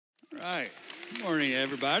right. Good morning,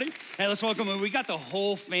 everybody. Hey, let's welcome them. We got the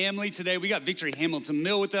whole family today. We got Victory Hamilton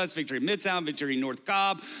Mill with us, Victory Midtown, Victory North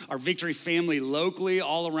Cobb, our Victory family locally,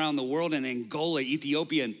 all around the world, in Angola,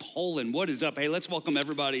 Ethiopia, and Poland. What is up? Hey, let's welcome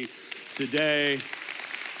everybody today.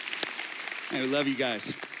 Hey, we love you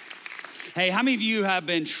guys. Hey, how many of you have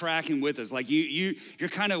been tracking with us? Like you're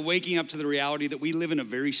kind of waking up to the reality that we live in a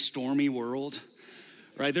very stormy world.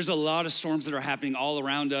 Right, there's a lot of storms that are happening all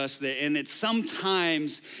around us, and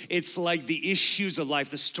sometimes it's like the issues of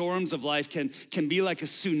life, the storms of life can be like a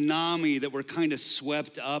tsunami that we're kind of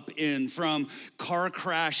swept up in, from car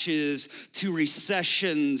crashes to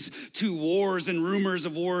recessions to wars and rumors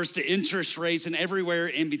of wars to interest rates and everywhere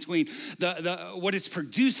in between. What it's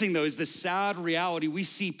producing, though, is the sad reality. We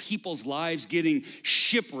see people's lives getting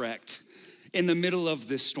shipwrecked in the middle of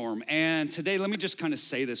this storm. And today, let me just kind of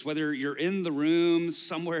say this, whether you're in the room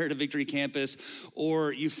somewhere at a Victory campus,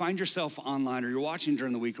 or you find yourself online, or you're watching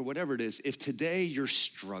during the week, or whatever it is, if today you're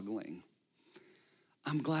struggling,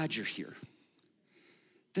 I'm glad you're here.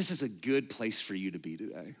 This is a good place for you to be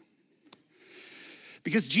today.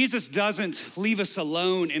 Because Jesus doesn't leave us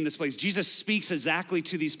alone in this place. Jesus speaks exactly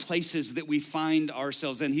to these places that we find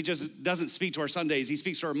ourselves in. He just doesn't speak to our Sundays. He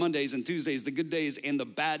speaks to our Mondays and Tuesdays, the good days and the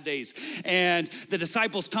bad days. And the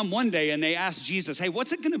disciples come one day and they ask Jesus, hey,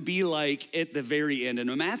 what's it gonna be like at the very end? And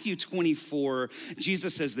in Matthew 24,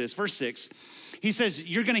 Jesus says this, verse 6, he says,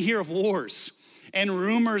 you're gonna hear of wars and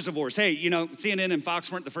rumors of wars. Hey, CNN and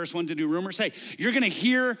Fox weren't the first one to do rumors. Hey, you're gonna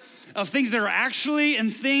hear of things that are actually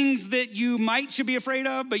and things that you should be afraid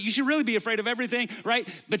of, but you should really be afraid of everything, right?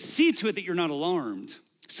 But see to it that you're not alarmed.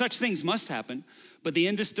 Such things must happen, but the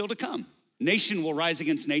end is still to come. Nation will rise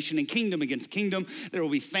against nation and kingdom against kingdom. There will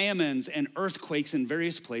be famines and earthquakes in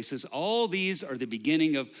various places. All these are the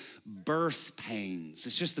beginning of birth pains.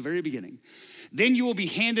 It's just the very beginning. Then you will be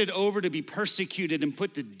handed over to be persecuted and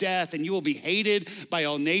put to death, and you will be hated by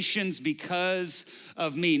all nations because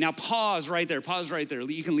of me. Now pause right there.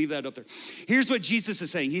 You can leave that up there. Here's what Jesus is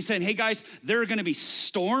saying. He's saying, hey guys, there are gonna be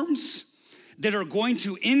storms that are going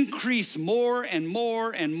to increase more and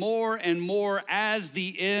more and more and more as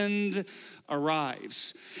the end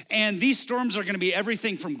arrives. And these storms are gonna be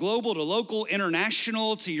everything from global to local,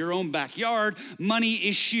 international to your own backyard, money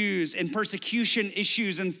issues and persecution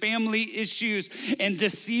issues and family issues and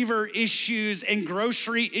deceiver issues and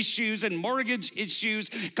grocery issues and mortgage issues.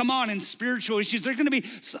 Come on, and spiritual issues. There are gonna be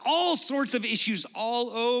all sorts of issues all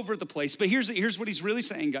over the place. But here's what he's really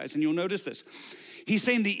saying, guys, and you'll notice this. He's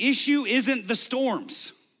saying the issue isn't the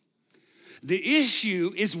storms. The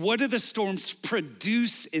issue is, what do the storms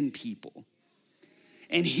produce in people?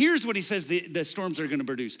 And here's what he says the storms are gonna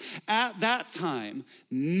produce. At that time,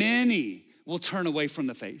 many will turn away from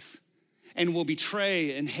the faith and will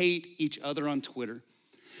betray and hate each other on Twitter.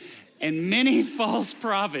 And many false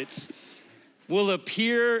prophets will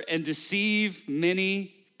appear and deceive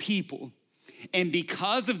many people. And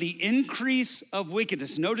because of the increase of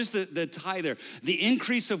wickedness, notice the tie there, the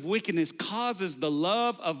increase of wickedness causes the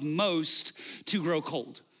love of most to grow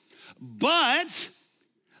cold. But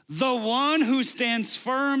the one who stands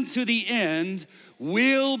firm to the end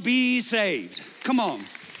will be saved. Come on.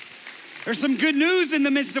 There's some good news in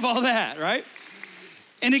the midst of all that, right?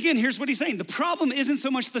 And again, here's what he's saying. The problem isn't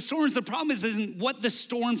so much the storms. The problem isn't what the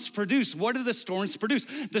storms produce. What do the storms produce?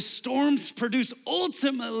 The storms produce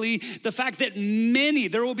ultimately the fact that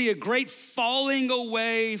there will be a great falling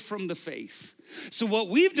away from the faith. So what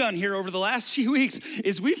we've done here over the last few weeks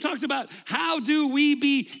is we've talked about how do we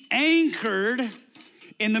be anchored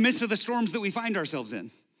in the midst of the storms that we find ourselves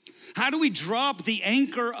in. How do we drop the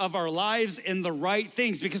anchor of our lives in the right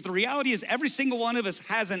things? Because the reality is every single one of us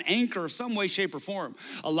has an anchor of some way, shape, or form.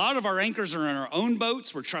 A lot of our anchors are in our own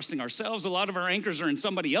boats. We're trusting ourselves. A lot of our anchors are in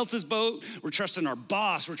somebody else's boat. We're trusting our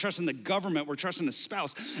boss. We're trusting the government. We're trusting a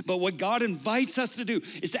spouse. But what God invites us to do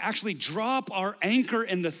is to actually drop our anchor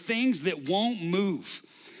in the things that won't move,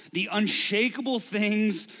 the unshakable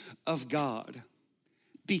things of God.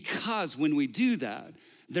 Because when we do that,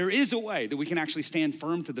 there is a way that we can actually stand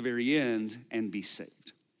firm to the very end and be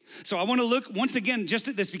saved. So I wanna look once again just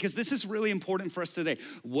at this, because this is really important for us today.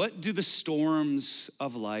 What do the storms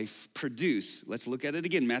of life produce? Let's look at it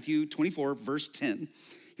again. Matthew 24, verse 10.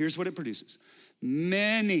 Here's what it produces.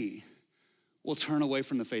 Many will turn away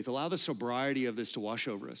from the faith. Allow the sobriety of this to wash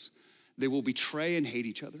over us. They will betray and hate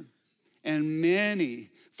each other. And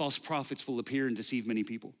many false prophets will appear and deceive many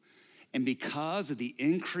people. And because of the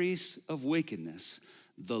increase of wickedness,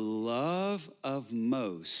 the love of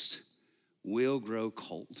most will grow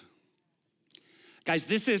cold. Guys,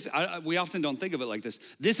 this is, we often don't think of it like this.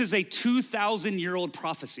 This is a 2,000-year-old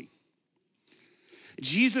prophecy.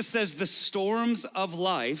 Jesus says the storms of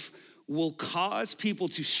life will cause people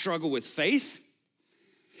to struggle with faith.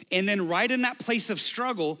 And then right in that place of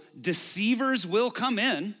struggle, deceivers will come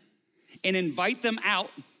in and invite them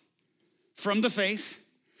out from the faith.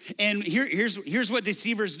 And here's what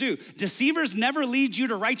deceivers do. Deceivers never lead you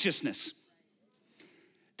to righteousness.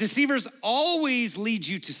 Deceivers always lead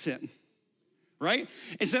you to sin, right?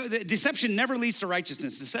 And so the deception never leads to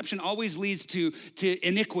righteousness. Deception always leads to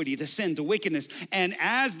iniquity, to sin, to wickedness. And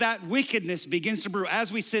as that wickedness begins to brew,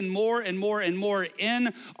 as we sin more and more and more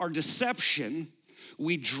in our deception,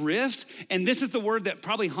 we drift. And this is the word that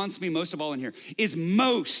probably haunts me most of all in here, is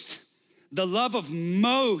most. The love of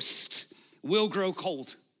most will grow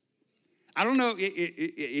cold. I don't know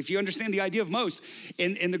if you understand the idea of most.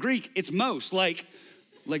 In the Greek, it's most, like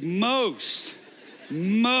most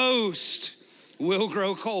will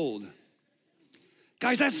grow cold.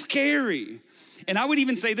 Guys, that's scary. And I would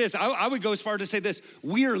even say this, I would go as far to say this,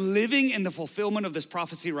 we are living in the fulfillment of this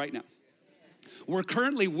prophecy right now. We're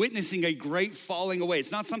currently witnessing a great falling away.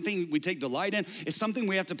 It's not something we take delight in. It's something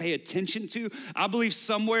we have to pay attention to. I believe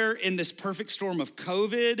somewhere in this perfect storm of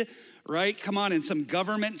COVID, right? Come on, and some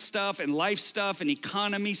government stuff and life stuff and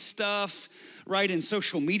economy stuff, right? And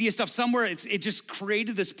social media stuff. Somewhere it just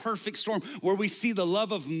created this perfect storm where we see the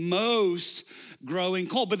love of most growing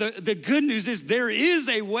cold. But the good news is there is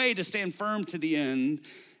a way to stand firm to the end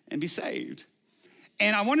and be saved.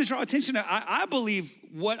 And I want to draw attention to, I believe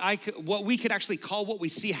what we could actually call what we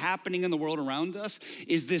see happening in the world around us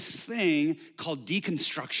is this thing called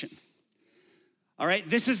deconstruction. All right,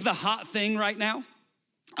 this is the hot thing right now.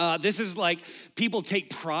 This is like, people take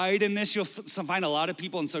pride in this. You'll find a lot of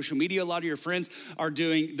people on social media, a lot of your friends they're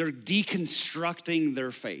deconstructing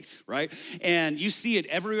their faith, right? And you see it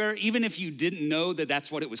everywhere, even if you didn't know that that's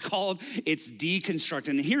what it was called, it's deconstructing.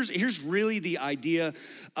 And here's really the idea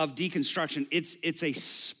of deconstruction. It's a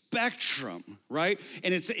spectrum, right?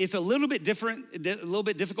 And it's a little bit different, a little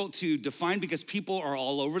bit difficult to define because people are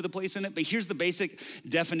all over the place in it. But here's the basic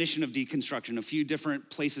definition of deconstruction, a few different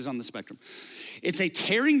places on the spectrum. It's a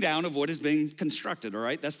tearing down of what has been constructed, all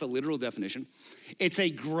right? That's the literal definition. It's a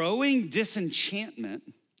growing disenchantment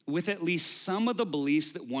with at least some of the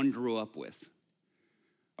beliefs that one grew up with.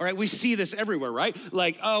 All right, we see this everywhere, right?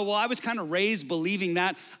 Like, oh, well, I was kind of raised believing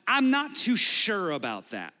that. I'm not too sure about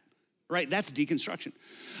that. Right, that's deconstruction.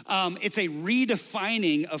 It's a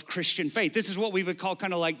redefining of Christian faith. This is what we would call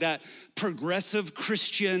kind of like that progressive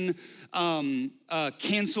Christian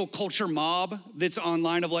cancel culture mob that's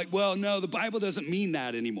online of like, well, no, the Bible doesn't mean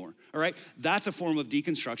that anymore, all right? That's a form of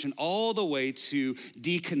deconstruction all the way to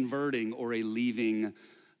deconverting or a leaving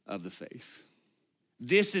of the faith.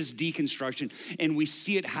 This is deconstruction, and we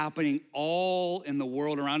see it happening all in the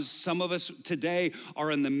world around us. Some of us today are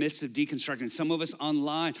in the midst of deconstructing. Some of us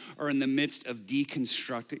online are in the midst of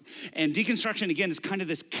deconstructing. And deconstruction, again, is kind of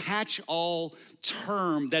this catch-all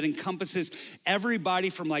term that encompasses everybody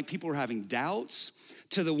from like people who are having doubts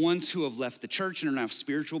to the ones who have left the church and are now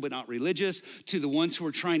spiritual but not religious, to the ones who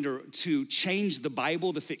are trying to change the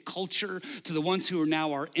Bible to fit culture, to the ones who are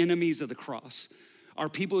now our enemies of the cross. Are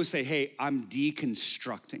people who say, hey, I'm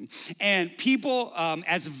deconstructing. And people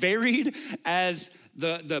as varied as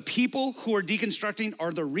the people who are deconstructing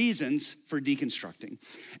are the reasons for deconstructing.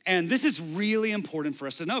 And this is really important for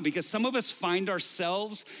us to know because some of us find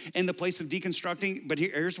ourselves in the place of deconstructing, but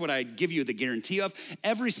here's what I give you the guarantee of.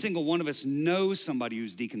 Every single one of us knows somebody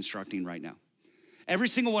who's deconstructing right now. Every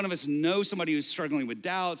single one of us knows somebody who's struggling with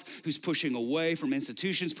doubts, who's pushing away from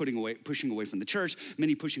institutions, pushing away from the church,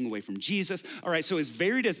 many pushing away from Jesus. All right, so as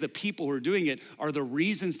varied as the people who are doing it are the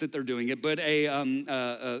reasons that they're doing it. But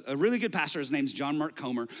a really good pastor, his name's John Mark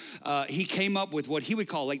Comer, he came up with what he would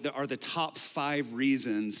call like the top 5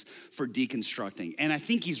 reasons for deconstructing. And I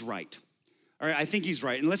think he's right. All right, I think he's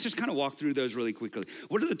right. And let's just kind of walk through those really quickly.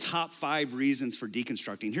 What are the top 5 reasons for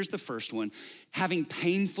deconstructing? Here's the first one, having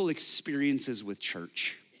painful experiences with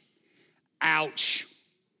church. Ouch.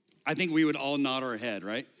 I think we would all nod our head,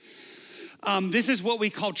 right? This is what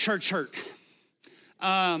we call church hurt.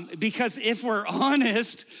 Because if we're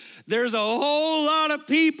honest, there's a whole lot of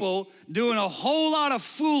people doing a whole lot of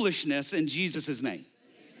foolishness in Jesus' name.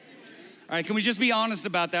 All right, can we just be honest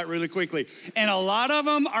about that really quickly? And a lot of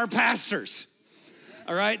them are pastors.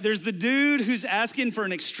 All right, there's the dude who's asking for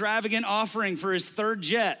an extravagant offering for his 3rd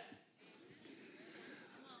jet.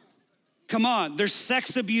 Come on, there's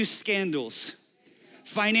sex abuse scandals,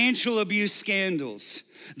 financial abuse scandals.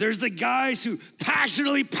 There's the guys who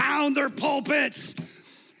passionately pound their pulpits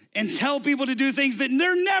and tell people to do things that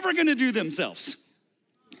they're never gonna do themselves.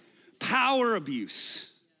 Power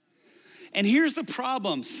abuse. And here's the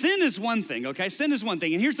problem. Sin is one thing, okay? Sin is one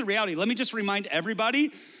thing. And here's the reality. Let me just remind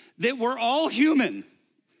everybody that we're all human.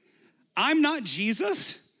 I'm not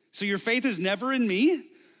Jesus, so your faith is never in me,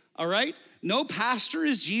 all right? No pastor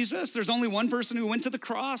is Jesus. There's only one person who went to the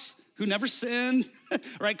cross, who never sinned,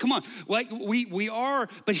 right? Come on, like we are,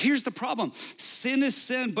 but here's the problem. Sin is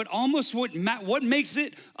sin, but almost what makes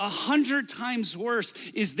it 100 times worse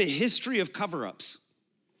is the history of cover-ups,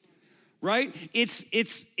 right? It's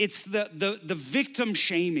the victim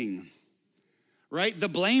shaming, right? The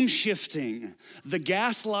blame shifting, the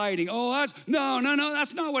gaslighting. Oh, no,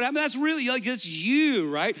 that's not what happened. That's really, like, it's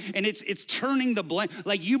you, right? And it's turning the blame.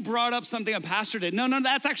 Like, you brought up something a pastor did. No,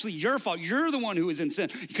 that's actually your fault. You're the one who is in sin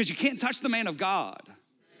because you can't touch the man of God,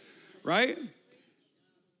 right?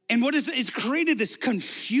 And it's created this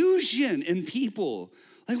confusion in people.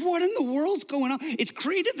 Like, what in the world's going on? It's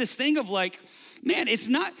created this thing of like, man, it's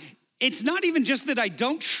not even just that I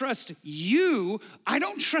don't trust you, I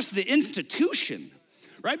don't trust the institution,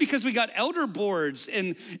 right? Because we got elder boards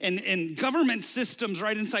and government systems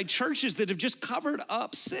right inside churches that have just covered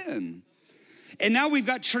up sin. And now we've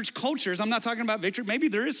got church cultures. I'm not talking about Victory. Maybe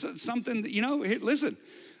there is something, hey, listen,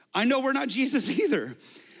 I know we're not Jesus either,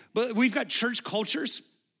 but we've got church cultures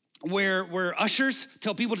where ushers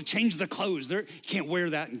tell people to change their clothes. You can't wear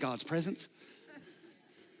that in God's presence.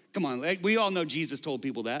 Come on, we all know Jesus told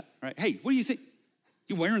people that, right? Hey, what do you think?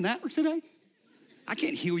 You wearing that today? I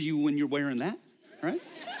can't heal you when you're wearing that, right?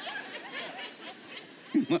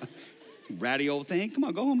 Ratty old thing. Come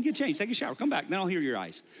on, go home and get changed. Take a shower. Come back. Then I'll hear your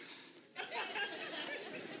eyes.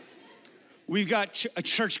 We've got a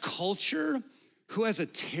church culture who has a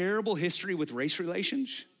terrible history with race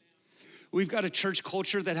relations. We've got a church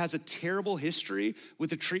culture that has a terrible history with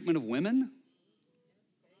the treatment of women.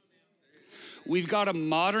 We've got a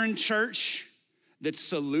modern church that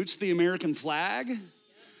salutes the American flag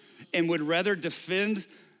and would rather defend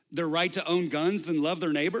their right to own guns than love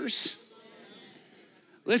their neighbors.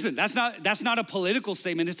 Listen, that's not a political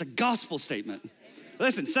statement, it's a gospel statement.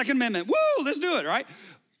 Listen, Second Amendment, woo, let's do it, right?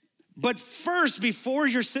 But first, before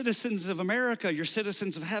you're citizens of America, you're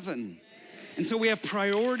citizens of heaven. And so we have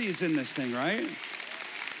priorities in this thing, right?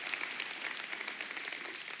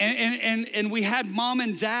 And we had mom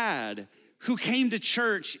and dad who came to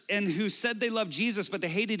church and who said they loved Jesus, but they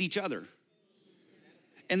hated each other.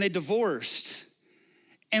 And they divorced.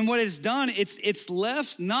 And what it's done, it's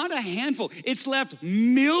left not a handful, it's left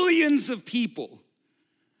millions of people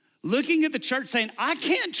looking at the church saying, I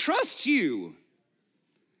can't trust you.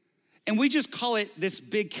 And we just call it this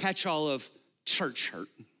big catch-all of church hurt.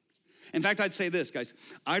 In fact, I'd say this, guys.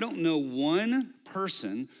 I don't know one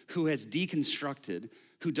person who has deconstructed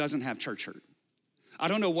who doesn't have church hurt. I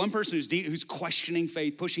don't know one person who's questioning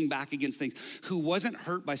faith, pushing back against things, who wasn't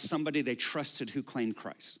hurt by somebody they trusted who claimed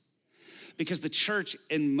Christ. Because the church,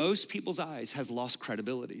 in most people's eyes, has lost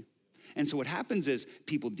credibility. And so what happens is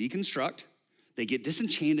people deconstruct, they get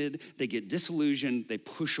disenchanted, they get disillusioned, they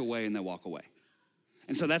push away and they walk away.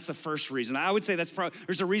 And so that's the first reason. I would say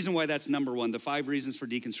there's a reason why that's number one, the 5 reasons for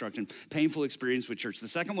deconstruction, painful experience with church. The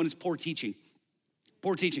second one is poor teaching.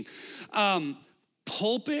 Poor teaching.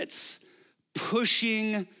 Pulpits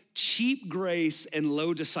pushing cheap grace and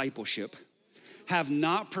low discipleship have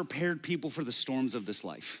not prepared people for the storms of this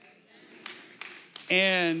life.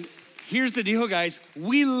 And here's the deal, guys.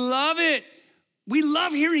 We love it. We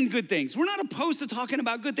love hearing good things. We're not opposed to talking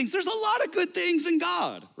about good things. There's a lot of good things in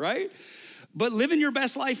God, right? But living your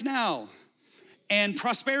best life now and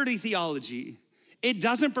prosperity theology, it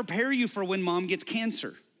doesn't prepare you for when mom gets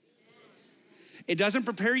cancer. It doesn't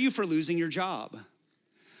prepare you for losing your job.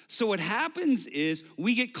 So what happens is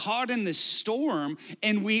we get caught in this storm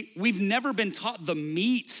and we've never been taught the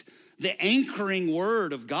meat, the anchoring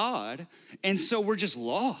word of God. And so we're just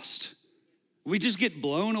lost. We just get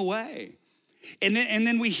blown away. And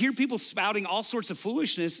then we hear people spouting all sorts of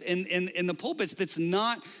foolishness in the pulpits that's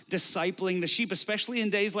not discipling the sheep, especially in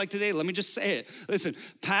days like today. Let me just say it. Listen,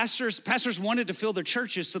 pastors wanted to fill their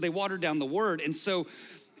churches, so they watered down the word. And so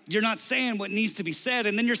you're not saying what needs to be said,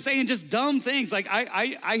 and then you're saying just dumb things. Like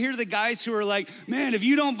I hear the guys who are like, man, if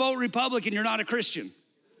you don't vote Republican, you're not a Christian.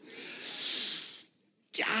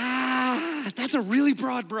 That's a really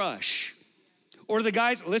broad brush. Or the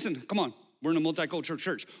guys, listen, come on, we're in a multicultural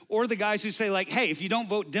church. Or the guys who say like, hey, if you don't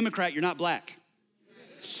vote Democrat, you're not black.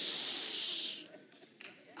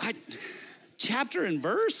 Chapter and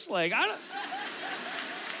verse, like, I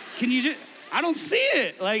don't see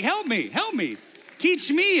it. Like, help me.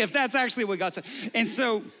 Teach me if that's actually what God said. And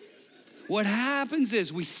so what happens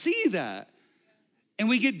is we see that and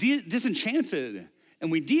we get disenchanted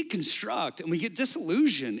and we deconstruct and we get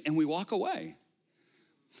disillusioned and we walk away.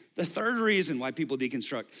 The third reason why people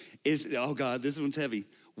deconstruct is, oh God, this one's heavy,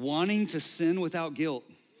 wanting to sin without guilt.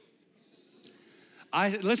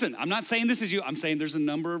 Listen, I'm not saying this is you. I'm saying there's a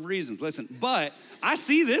number of reasons. Listen, but I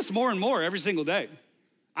see this more and more every single day.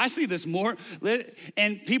 I see this more,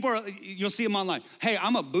 and you'll see them online. Hey,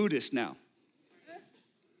 I'm a Buddhist now.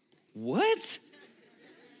 What?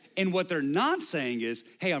 And what they're not saying is,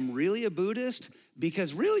 hey, I'm really a Buddhist,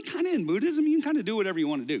 because really kind of in Buddhism, you can kind of do whatever you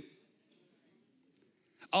want to do.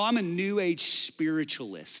 Oh, I'm a New Age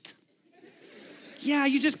spiritualist. Yeah,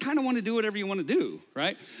 you just kind of want to do whatever you want to do,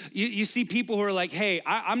 right? You see people who are like, hey,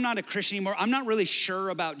 I'm not a Christian anymore. I'm not really sure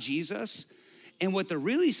about Jesus. And what they're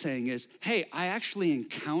really saying is, hey, I actually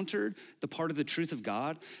encountered the part of the truth of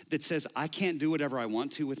God that says I can't do whatever I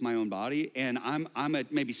want to with my own body, and I'm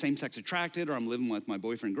maybe same-sex attracted, or I'm living with my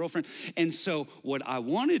boyfriend, girlfriend. And so what I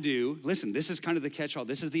want to do, listen, this is kind of the catch-all.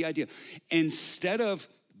 This is the idea. Instead of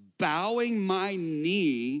bowing my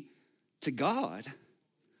knee to God,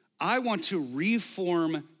 I want to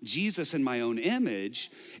reform Jesus in my own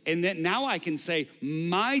image, and then now I can say,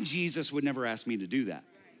 my Jesus would never ask me to do that.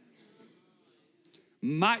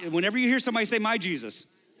 Whenever you hear somebody say, my Jesus,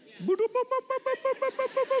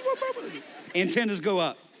 antennas go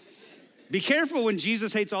up. Be careful when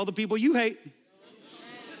Jesus hates all the people you hate.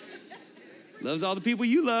 Loves all the people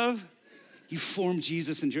you love. You form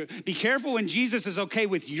Jesus in your. Be careful when Jesus is okay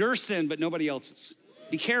with your sin, but nobody else's.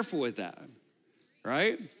 Be careful with that,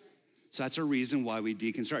 right? So that's a reason why we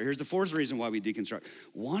deconstruct. Here's the fourth reason why we deconstruct.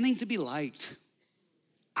 Wanting to be liked.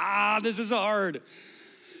 This is hard.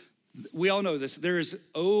 We all know this. There is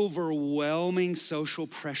overwhelming social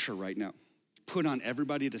pressure right now put on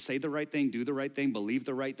everybody to say the right thing, do the right thing, believe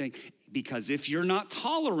the right thing. Because if you're not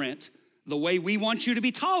tolerant the way we want you to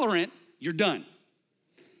be tolerant, you're done.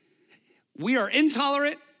 We are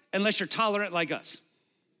intolerant unless you're tolerant like us,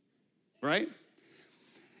 right?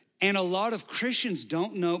 And a lot of Christians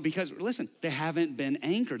don't know because, listen, they haven't been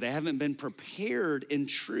anchored. They haven't been prepared in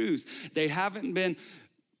truth. They haven't been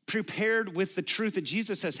prepared with the truth that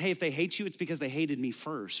Jesus says, hey, if they hate you, it's because they hated me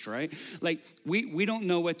first, right? Like, we don't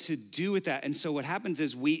know what to do with that. And so what happens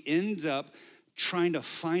is we end up trying to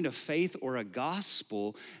find a faith or a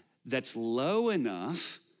gospel that's low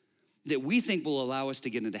enough that we think will allow us to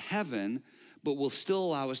get into heaven, but will still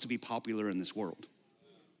allow us to be popular in this world.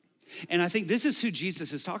 And I think this is who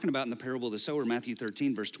Jesus is talking about in the parable of the sower, Matthew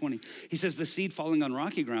 13, verse 20. He says, the seed falling on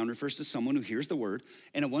rocky ground refers to someone who hears the word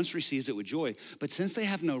and at once receives it with joy. But since they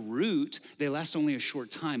have no root, they last only a short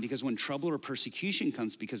time, because when trouble or persecution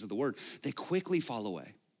comes because of the word, they quickly fall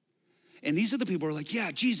away. And these are the people who are like, yeah,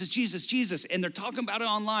 Jesus, Jesus, Jesus. And they're talking about it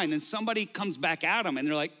online, and somebody comes back at them and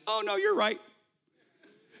they're like, oh no, you're right.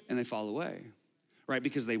 And they fall away, right?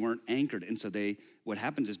 Because they weren't anchored. And so what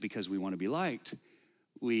happens is, because we want to be liked,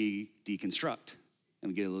 we deconstruct,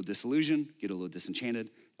 and we get a little disillusioned, get a little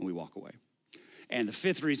disenchanted, and we walk away. And the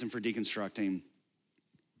fifth reason for deconstructing,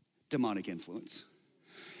 demonic influence.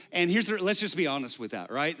 And let's just be honest with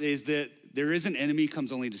that, right? Is that there is an enemy who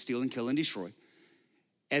comes only to steal and kill and destroy.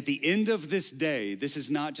 At the end of this day, this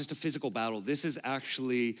is not just a physical battle. This is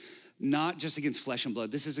actually not just against flesh and blood.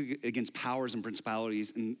 This is against powers and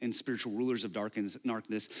principalities and spiritual rulers of darkness,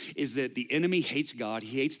 is that the enemy hates God.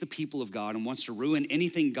 He hates the people of God and wants to ruin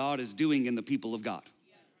anything God is doing in the people of God,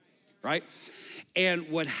 right? And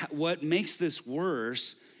what makes this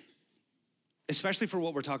worse, especially for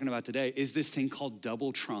what we're talking about today, is this thing called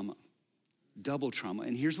double trauma. Double trauma.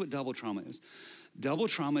 And here's what double trauma is. Double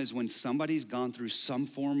trauma is when somebody's gone through some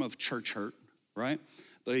form of church hurt, right?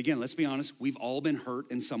 But again, let's be honest, we've all been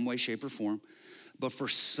hurt in some way, shape, or form. But for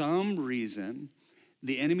some reason,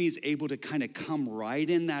 the enemy is able to kind of come right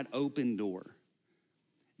in that open door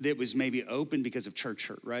that was maybe open because of church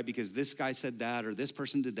hurt, right? Because this guy said that, or this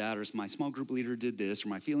person did that, or my small group leader did this, or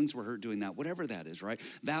my feelings were hurt doing that, whatever that is, right?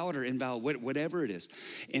 Valid or invalid, whatever it is.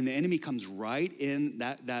 And the enemy comes right in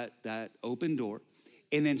that open door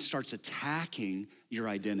and then starts attacking your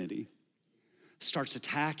identity, starts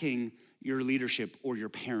attacking your leadership or your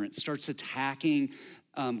parents, starts attacking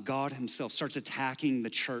God himself, starts attacking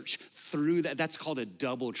the church through that. That's called a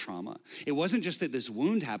double trauma. It wasn't just that this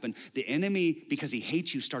wound happened. The enemy, because he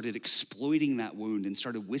hates you, started exploiting that wound and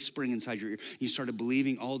started whispering inside your ear. You started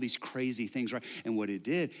believing all these crazy things, right? And what it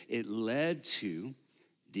did, it led to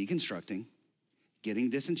deconstructing,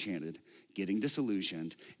 getting disenchanted, getting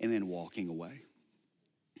disillusioned, and then walking away.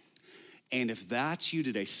 And if that's you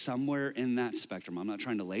today, somewhere in that spectrum, I'm not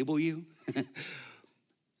trying to label you.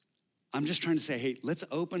 I'm just trying to say, hey, let's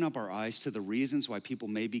open up our eyes to the reasons why people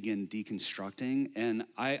may begin deconstructing. And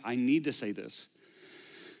I need to say this.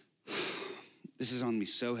 This is on me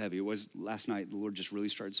so heavy. It was last night, the Lord just really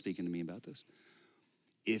started speaking to me about this.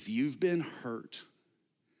 If you've been hurt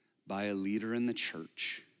by a leader in the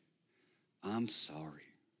church, I'm sorry.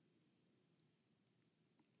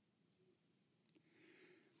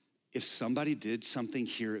 if somebody did something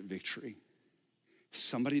here at Victory,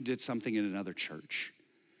 somebody did something in another church,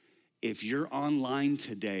 if you're online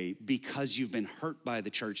today because you've been hurt by the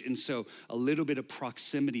church, and so a little bit of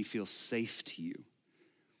proximity feels safe to you,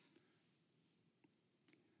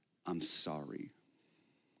 I'm sorry.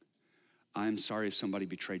 I'm sorry if somebody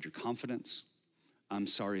betrayed your confidence. I'm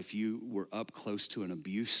sorry if you were up close to an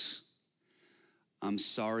abuse. I'm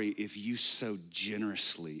sorry if you sowed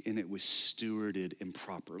generously and it was stewarded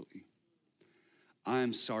improperly.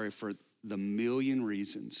 I'm sorry for the million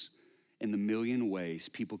reasons and the million ways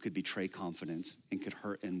people could betray confidence and could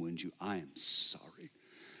hurt and wound you. I am sorry.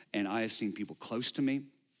 And I have seen people close to me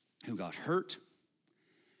who got hurt,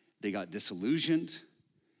 they got disillusioned,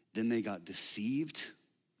 then they got deceived,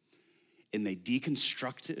 and they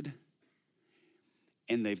deconstructed,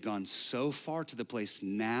 and they've gone so far to the place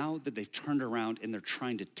now that they've turned around and they're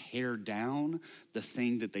trying to tear down the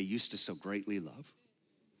thing that they used to so greatly love.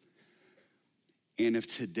 And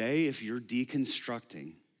if you're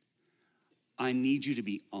deconstructing, I need you to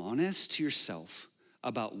be honest to yourself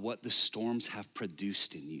about what the storms have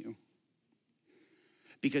produced in you.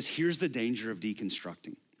 Because here's the danger of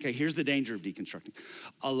deconstructing. Okay, here's the danger of deconstructing.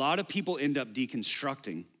 A lot of people end up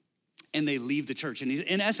deconstructing and they leave the church. And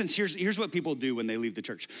in essence, here's what people do when they leave the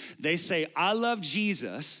church. They say, I love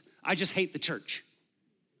Jesus, I just hate the church.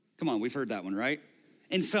 Come on, we've heard that one, right?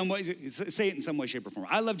 In some way, say it in some way, shape, or form.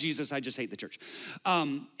 I love Jesus, I just hate the church.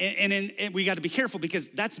 And we gotta be careful because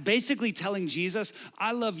that's basically telling Jesus,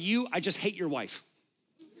 I love you, I just hate your wife.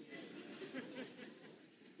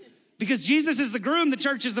 Because Jesus is the groom, the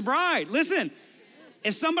church is the bride. Listen,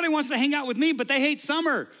 if somebody wants to hang out with me, but they hate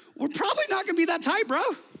Summer, we're probably not gonna be that tight, bro.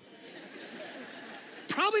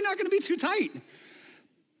 Probably not gonna be too tight.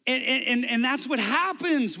 And that's what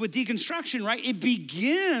happens with deconstruction, right? It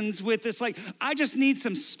begins with this like, I just need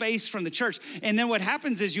some space from the church. And then what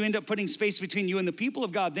happens is you end up putting space between you and the people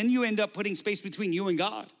of God. Then you end up putting space between you and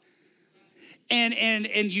God.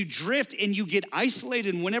 And you drift and you get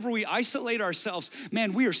isolated. And whenever we isolate ourselves,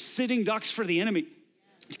 man, we are sitting ducks for the enemy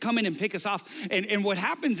to come in and pick us off. And what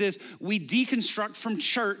happens is we deconstruct from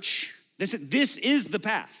church. This is the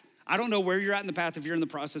path. I don't know where you're at in the path if you're in the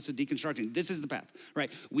process of deconstructing. This is the path, right?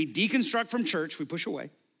 We deconstruct from church, we push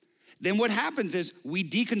away. Then what happens is we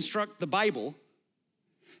deconstruct the Bible,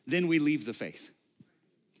 then we leave the faith.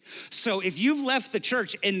 So if you've left the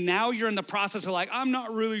church and now you're in the process of like, I'm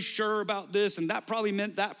not really sure about this, and that probably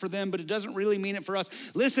meant that for them, but it doesn't really mean it for us.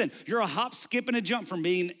 Listen, you're a hop, skip, and a jump from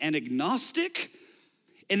being an agnostic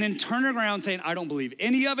and then turning around saying, I don't believe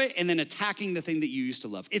any of it, and then attacking the thing that you used to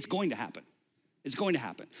love. It's going to happen. It's going to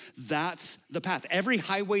happen. That's the path. Every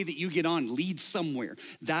highway that you get on leads somewhere.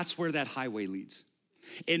 That's where that highway leads.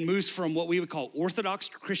 It moves from what we would call Orthodox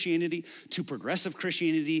Christianity to progressive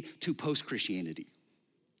Christianity to post-Christianity.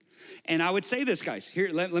 And I would say this, guys, here,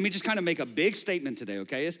 let me just kind of make a big statement today,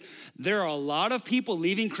 okay? There are a lot of people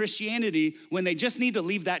leaving Christianity when they just need to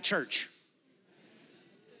leave that church.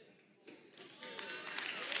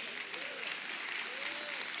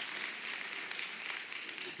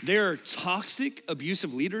 There are toxic,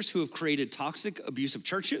 abusive leaders who have created toxic, abusive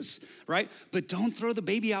churches, right? But don't throw the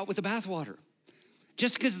baby out with the bathwater.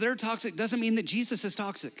 Just because they're toxic doesn't mean that Jesus is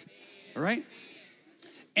toxic, all right?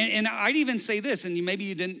 And I'd even say this, and maybe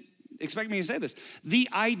you didn't expect me to say this. The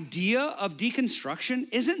idea of deconstruction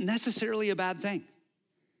isn't necessarily a bad thing,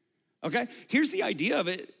 okay? Here's the idea of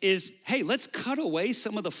it is, hey, let's cut away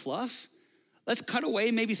some of the fluff. Let's cut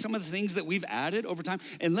away maybe some of the things that we've added over time,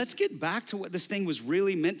 and let's get back to what this thing was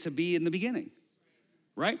really meant to be in the beginning,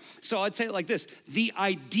 right? So I'd say it like this. The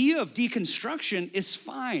idea of deconstruction is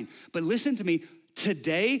fine, but listen to me.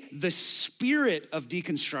 Today, the spirit of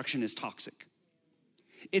deconstruction is toxic.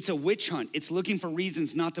 It's a witch hunt. It's looking for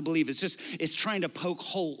reasons not to believe. It's trying to poke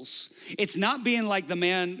holes. It's not being like the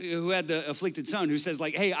man who had the afflicted son who says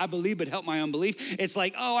like, hey, I believe, but help my unbelief. It's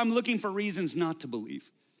like, oh, I'm looking for reasons not to believe.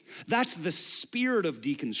 That's the spirit of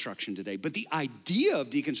deconstruction today. But the idea of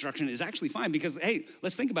deconstruction is actually fine because, hey,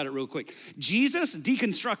 let's think about it real quick. Jesus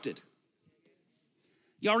deconstructed.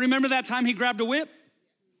 Y'all remember that time he grabbed a whip?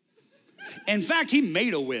 In fact, he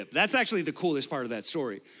made a whip. That's actually the coolest part of that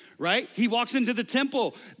story, right? He walks into the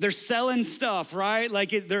temple. They're selling stuff, right? Like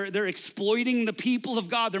they're exploiting the people of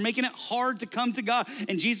God. They're making it hard to come to God.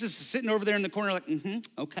 And Jesus is sitting over there in the corner like,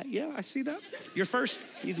 okay, yeah, I see that. You're first.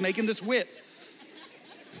 He's making this whip.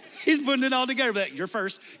 He's putting it all together, but you're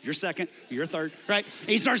first, you're second, you're third, right? And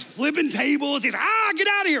he starts flipping tables. He's, get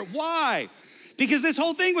out of here. Why? Because this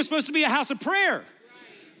whole thing was supposed to be a house of prayer,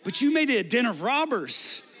 but you made it a den of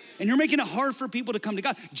robbers. and you're making it hard for people to come to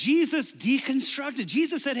God. Jesus deconstructed.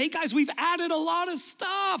 Jesus said, hey guys, we've added a lot of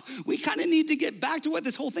stuff. We kind of need to get back to what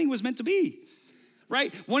this whole thing was meant to be,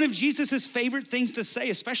 right? One of Jesus's favorite things to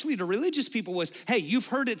say, especially to religious people, was, hey, you've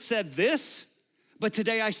heard it said this, but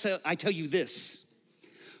today I tell you this.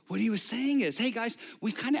 What he was saying is, hey guys,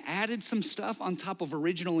 we've kind of added some stuff on top of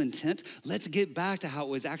original intent. Let's get back to how it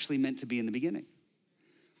was actually meant to be in the beginning.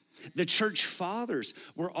 The church fathers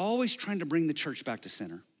were always trying to bring the church back to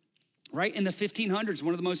center, right? In the 1500s,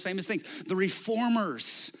 one of the most famous things, the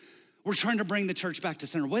reformers were trying to bring the church back to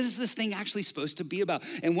center. What is this thing actually supposed to be about?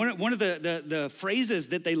 And one of the phrases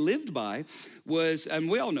that they lived by was, and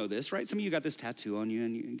we all know this, right? Some of you got this tattoo on you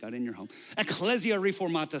and you got it in your home. Ecclesia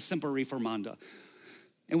reformata semper reformanda.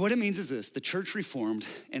 And what it means is this: the church reformed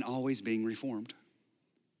and always being reformed.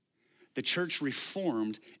 The church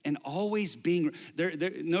reformed and always being,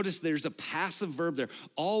 notice there's a passive verb there.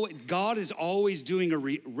 God is always doing a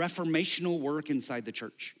reformational work inside the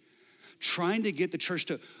church, trying to get the church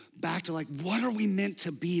back to like, what are we meant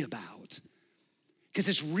to be about? Because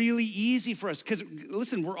it's really easy for us, because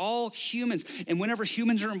listen, we're all humans, and whenever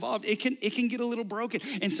humans are involved, it can get a little broken.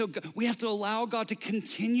 And so we have to allow God to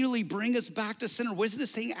continually bring us back to center. What is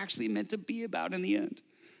this thing actually meant to be about in the end?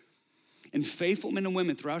 And faithful men and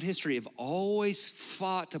women throughout history have always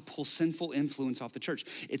fought to pull sinful influence off the church.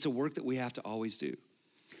 It's a work that we have to always do.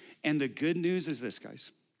 And the good news is this,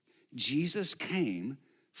 guys. Jesus came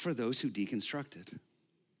for those who deconstructed.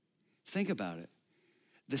 Think about it.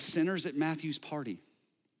 The sinners at Matthew's party,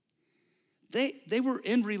 they were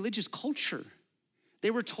in religious culture. They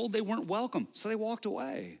were told they weren't welcome, so they walked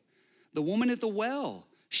away. The woman at the well,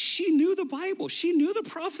 she knew the Bible. She knew the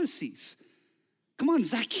prophecies. Come on,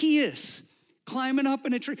 Zacchaeus, climbing up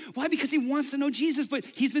in a tree. Why? Because he wants to know Jesus, but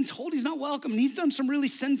he's been told he's not welcome, and he's done some really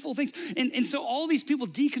sinful things. And so all these people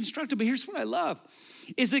deconstructed, but here's what I love,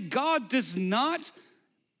 is that God does not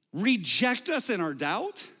reject us in our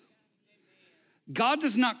doubt. God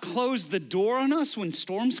does not close the door on us when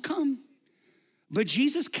storms come, but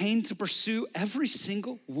Jesus came to pursue every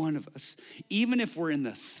single one of us, even if we're in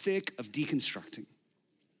the thick of deconstructing.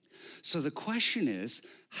 So the question is,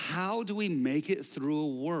 how do we make it through a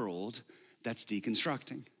world that's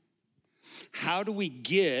deconstructing? How do we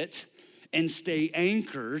get and stay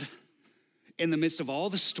anchored in the midst of all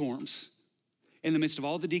the storms, in the midst of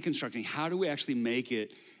all the deconstructing? How do we actually make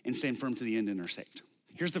it and stand firm to the end and are saved?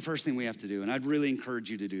 Here's the first thing we have to do, and I'd really encourage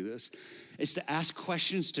you to do this, is to ask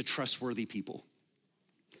questions to trustworthy people.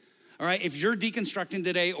 All right, if you're deconstructing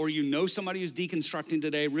today, or you know somebody who's deconstructing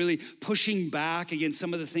today, really pushing back against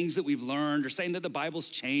some of the things that we've learned, or saying that the Bible's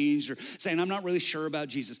changed, or saying I'm not really sure about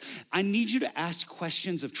Jesus, I need you to ask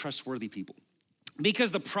questions of trustworthy people.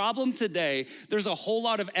 Because the problem today, there's a whole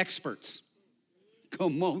lot of experts.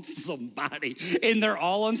 Come on, somebody. And they're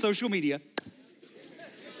all on social media.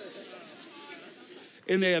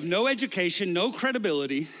 And they have no education, no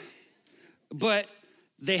credibility, but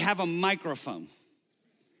they have a microphone.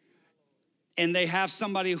 And they have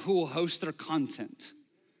somebody who will host their content.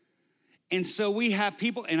 And so we have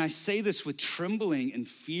people, and I say this with trembling and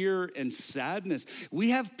fear and sadness, we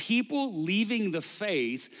have people leaving the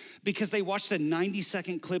faith because they watched a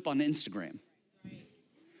 90-second clip on Instagram.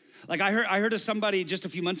 Like I heard of somebody just a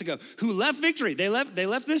few months ago who left Victory. They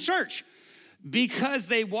left this church because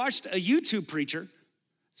they watched a YouTube preacher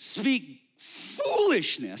speak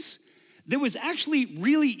foolishness that was actually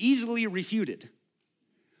really easily refuted.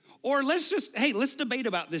 Or let's debate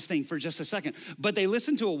about this thing for just a second. But they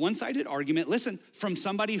listened to a one-sided argument, from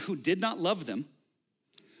somebody who did not love them,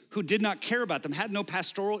 who did not care about them, had no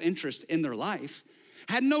pastoral interest in their life,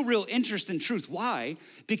 had no real interest in truth. Why?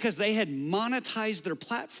 Because they had monetized their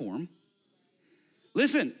platform.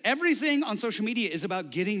 Listen, everything on social media is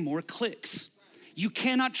about getting more clicks. You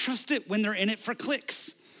cannot trust it when they're in it for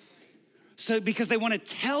clicks. So because they want to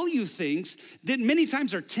tell you things that many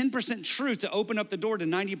times are 10% truth to open up the door to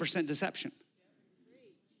 90% deception.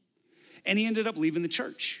 And he ended up leaving the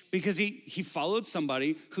church because he followed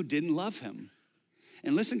somebody who didn't love him.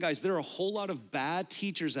 And listen, guys, there are a whole lot of bad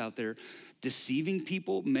teachers out there deceiving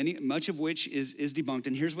people, much of which is debunked.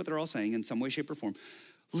 And here's what they're all saying in some way, shape, or form.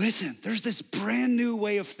 Listen, there's this brand new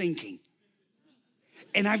way of thinking,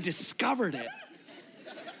 and I've discovered it.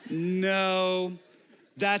 No.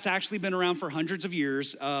 That's actually been around for hundreds of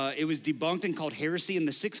years. It was debunked and called heresy in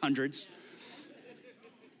the 600s.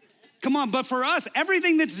 Come on, but for us,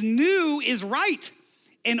 everything that's new is right,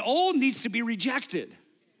 and old needs to be rejected.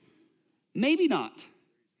 Maybe not.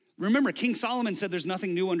 Remember, King Solomon said there's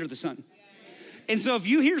nothing new under the sun. And so if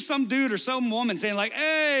you hear some dude or some woman saying like,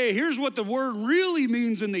 hey, here's what the word really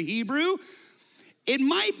means in the Hebrew, it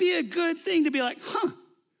might be a good thing to be like,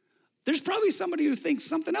 There's probably somebody who thinks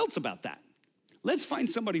something else about that. Let's find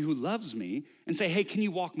somebody who loves me and say, hey, can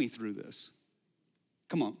you walk me through this?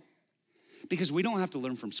 Come on. Because we don't have to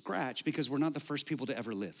learn from scratch because we're not the first people to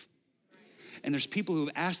ever live. And there's people who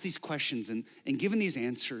have asked these questions and given these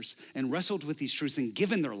answers and wrestled with these truths and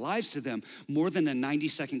given their lives to them more than a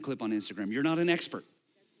 90-second clip on Instagram. You're not an expert.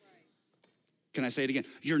 Can I say it again?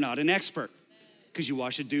 You're not an expert because you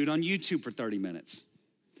watch a dude on YouTube for 30 minutes.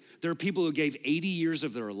 There are people who gave 80 years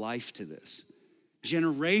of their life to this.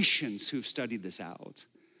 Generations who've studied this out.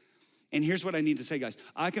 And here's what I need to say, guys.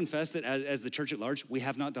 I confess that as the church at large, we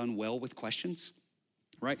have not done well with questions,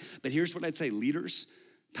 right? But here's what I'd say, leaders,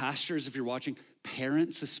 pastors, if you're watching,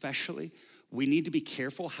 parents especially, we need to be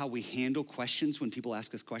careful how we handle questions when people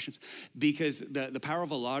ask us questions, because the power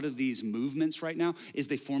of a lot of these movements right now is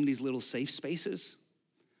they form these little safe spaces,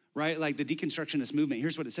 right? Like the deconstructionist movement,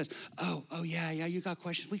 here's what it says. Oh, yeah, you got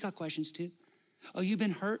questions. We got questions too. Oh, you've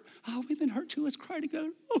been hurt? Oh, we've been hurt too. Let's cry together.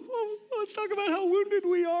 Oh, let's talk about how wounded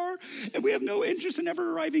we are. And we have no interest in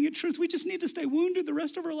ever arriving at truth. We just need to stay wounded the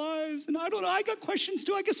rest of our lives. And I don't know, I got questions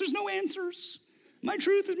too. I guess there's no answers. My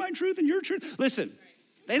truth is my truth and your truth. Listen,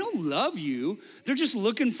 they don't love you. They're just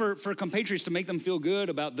looking for compatriots to make them feel good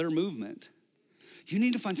about their movement. You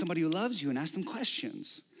need to find somebody who loves you and ask them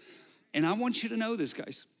questions. And I want you to know this,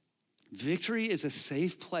 guys. Victory is a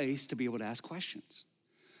safe place to be able to ask questions.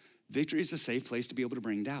 Victory is a safe place to be able to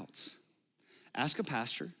bring doubts. Ask a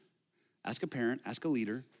pastor, ask a parent, ask a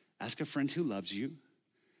leader, ask a friend who loves you.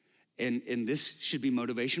 And this should be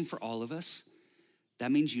motivation for all of us. That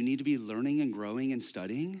means you need to be learning and growing and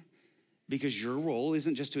studying, because your role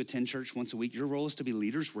isn't just to attend church once a week. Your role is to be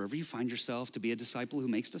leaders wherever you find yourself, to be a disciple who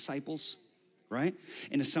makes disciples, right?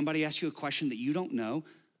 And if somebody asks you a question that you don't know,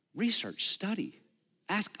 research, study,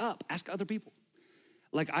 ask other people.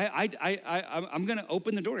 Like I'm gonna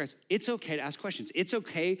open the door, guys. It's okay to ask questions. It's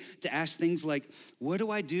okay to ask things like, what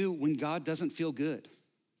do I do when God doesn't feel good?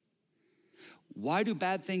 Why do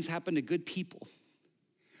bad things happen to good people?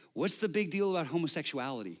 What's the big deal about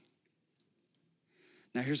homosexuality?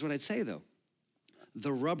 Now here's what I'd say though.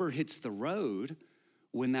 The rubber hits the road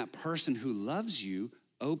when that person who loves you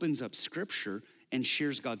opens up scripture and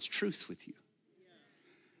shares God's truth with you.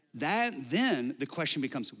 Then the question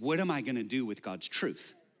becomes, what am I gonna do with God's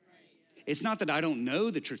truth? It's not that I don't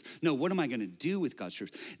know the truth. No, what am I gonna do with God's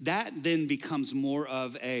truth? That then becomes more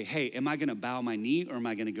of a, hey, am I gonna bow my knee or am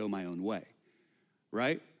I gonna go my own way,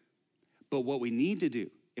 right? But what we need to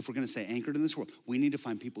do, if we're gonna stay anchored in this world, we need to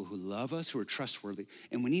find people who love us, who are trustworthy,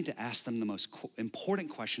 and we need to ask them the most important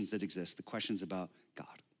questions that exist, the questions about God.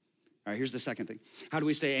 All right, here's the second thing. How do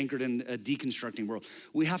we stay anchored in a deconstructing world?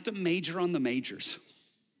 We have to major on the majors.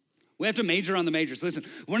 We have to major on the majors. Listen,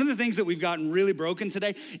 one of the things that we've gotten really broken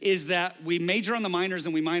today is that we major on the minors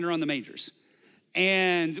and we minor on the majors.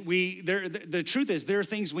 And the truth is, there are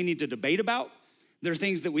things we need to debate about, there are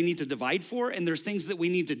things that we need to divide for, and there's things that we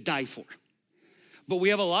need to die for. But we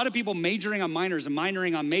have a lot of people majoring on minors and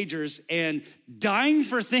minoring on majors and dying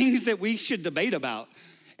for things that we should debate about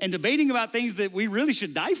and debating about things that we really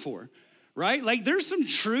should die for, right? Like there's some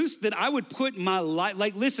truths that I would put my life,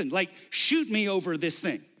 like listen, like shoot me over this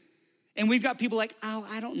thing. And we've got people like, oh,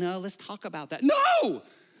 I don't know, let's talk about that. No,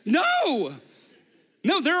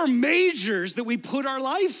 there are majors that we put our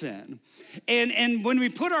life in. And when we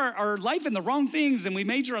put our life in the wrong things and we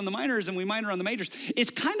major on the minors and we minor on the majors, it's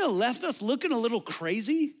kind of left us looking a little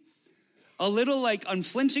crazy, a little like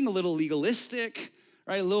unflinching, a little legalistic,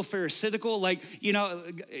 right? A little pharisaical, like, you know,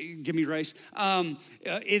 give me grace.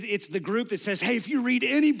 It's the group that says, hey, if you read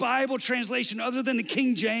any Bible translation other than the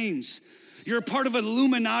King James, you're a part of an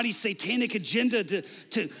Illuminati satanic agenda to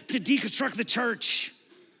deconstruct the church.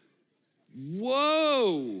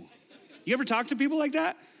 Whoa. You ever talk to people like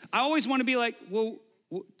that? I always want to be like, well,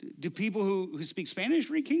 do people who speak Spanish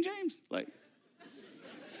read King James? Like,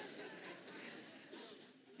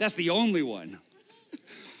 that's the only one.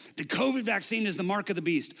 The COVID vaccine is the mark of the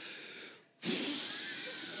beast.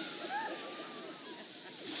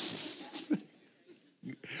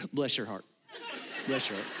 Bless your heart. Bless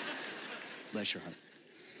your heart. Bless your heart.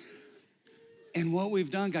 And what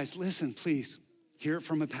we've done, guys, listen, please, hear it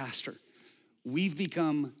from a pastor. We've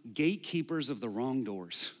become gatekeepers of the wrong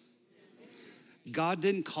doors. God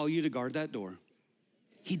didn't call you to guard that door.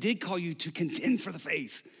 He did call you to contend for the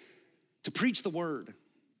faith, to preach the word.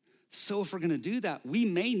 So if we're gonna do that, we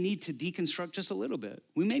may need to deconstruct just a little bit.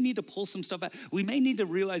 We may need to pull some stuff out. We may need to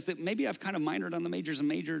realize that maybe I've kind of minored on the majors and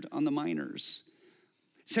majored on the minors.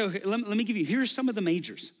 So let me give you, here's some of the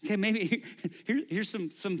majors. Okay, maybe here's some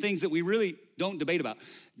things that we really don't debate about.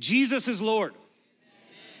 Jesus is Lord.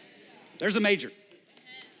 There's a major.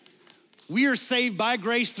 We are saved by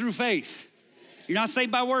grace through faith. You're not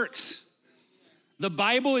saved by works. The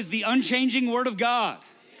Bible is the unchanging word of God.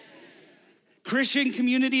 Christian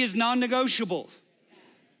community is non-negotiable.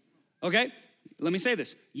 Okay, let me say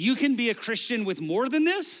this. You can be a Christian with more than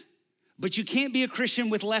this, but you can't be a Christian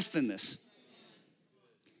with less than this.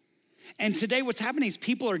 And today what's happening is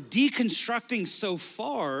people are deconstructing so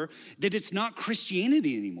far that it's not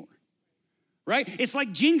Christianity anymore, right? It's like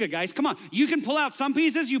Jenga, guys. Come on. You can pull out some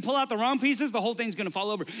pieces, you pull out the wrong pieces, the whole thing's gonna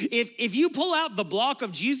fall over. If you pull out the block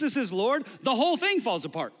of Jesus as Lord, the whole thing falls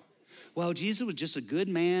apart. Well, Jesus was just a good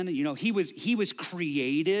man. You know, he was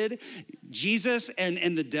created. Jesus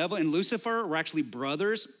and the devil and Lucifer were actually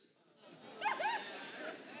brothers.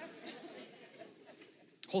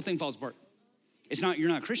 Whole thing falls apart. You're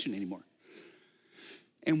not a Christian anymore.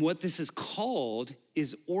 And what this is called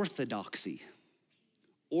is orthodoxy.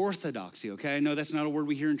 Orthodoxy, okay? I know that's not a word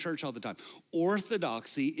we hear in church all the time.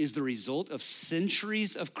 Orthodoxy is the result of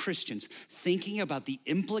centuries of Christians thinking about the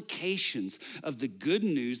implications of the good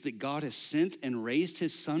news that God has sent and raised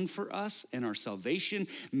his son for us and our salvation,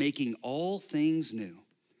 making all things new.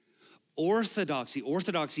 Orthodoxy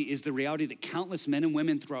is the reality that countless men and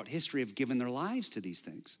women throughout history have given their lives to these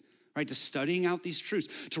things, right? To studying out these truths,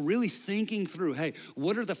 to really thinking through, hey,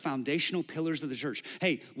 what are the foundational pillars of the church?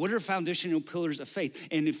 Hey, what are foundational pillars of faith?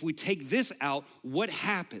 And if we take this out, what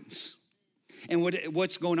happens? And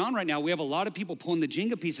what's going on right now, we have a lot of people pulling the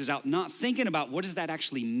Jenga pieces out, not thinking about what does that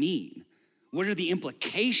actually mean? What are the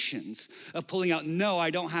implications of pulling out, no, I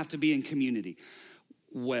don't have to be in community?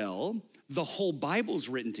 Well, the whole Bible's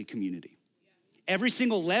written to community. Every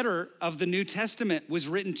single letter of the New Testament was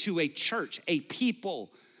written to a church, a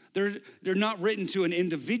people. They're not written to an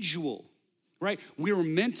individual, right? We were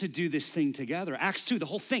meant to do this thing together. Acts 2, the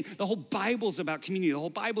whole thing, the whole Bible's about community. The whole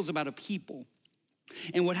Bible's about a people.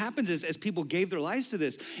 And what happens is as people gave their lives to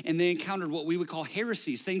this and they encountered what we would call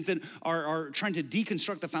heresies, things that are trying to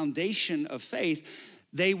deconstruct the foundation of faith,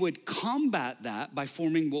 they would combat that by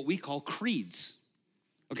forming what we call creeds.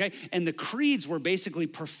 Okay, and the creeds were basically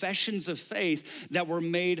professions of faith that were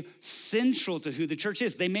made central to who the church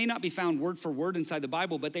is. They may not be found word for word inside the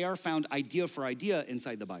Bible, but they are found idea for idea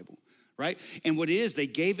inside the Bible, right? And what it is, they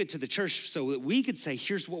gave it to the church so that we could say,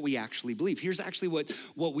 here's what we actually believe. Here's actually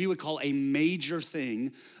what we would call a major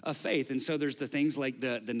thing of faith. And so there's the things like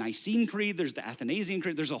the Nicene Creed, there's the Athanasian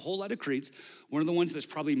Creed, there's a whole lot of creeds. One of the ones that's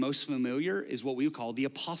probably most familiar is what we would call the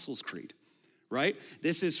Apostles' Creed, right?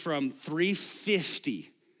 This is from 350.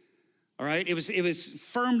 All right, it was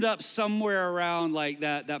firmed up somewhere around like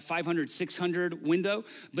that 500, 600 window,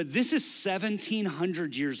 but this is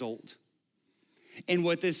 1,700 years old. And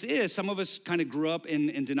what this is, some of us kind of grew up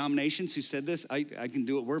in denominations who said this. I can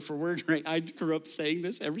do it word for word, right? I grew up saying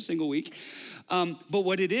this every single week. But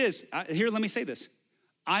what it is, here, let me say this.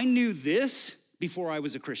 I knew this before I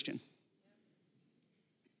was a Christian.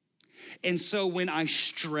 And so when I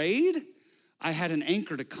strayed, I had an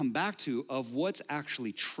anchor to come back to of what's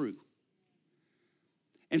actually true.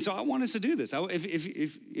 And so I want us to do this.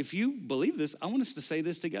 If you believe this, I want us to say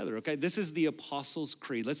this together, okay? This is the Apostles'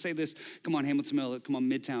 Creed. Let's say this. Come on, Hamilton Mill. Come on,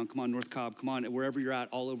 Midtown. Come on, North Cobb. Come on, wherever you're at,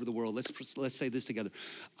 all over the world. Let's say this together.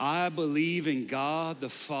 I believe in God, the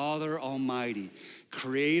Father Almighty,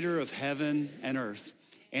 creator of heaven and earth,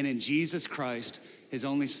 and in Jesus Christ, his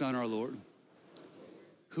only Son, our Lord,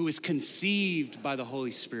 who is conceived by the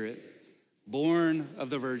Holy Spirit, born of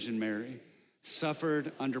the Virgin Mary,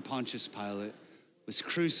 suffered under Pontius Pilate, was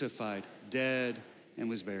crucified, dead, and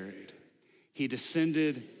was buried. He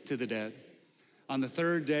descended to the dead. On the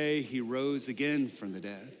third day, he rose again from the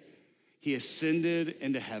dead. He ascended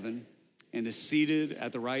into heaven and is seated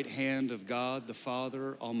at the right hand of God, the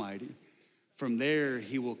Father Almighty. From there,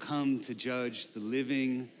 he will come to judge the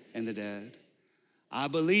living and the dead. I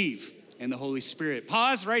believe in the Holy Spirit.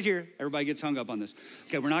 Pause right here. Everybody gets hung up on this.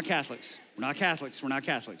 Okay, we're not Catholics. We're not Catholics. We're not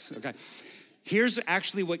Catholics, okay? Here's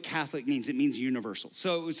actually what Catholic means. It means universal.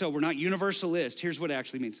 So we're not universalist. Here's what it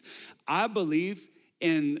actually means. I believe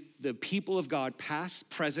in the people of God,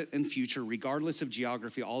 past, present, and future, regardless of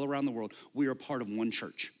geography, all around the world. We are part of one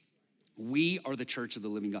church. We are the church of the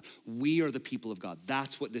living God. We are the people of God.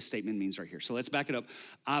 That's what this statement means right here. So let's back it up.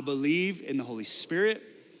 I believe in the Holy Spirit,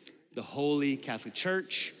 the Holy Catholic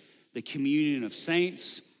Church, the communion of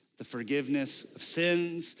saints, the forgiveness of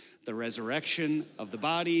sins, the resurrection of the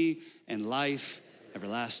body, and life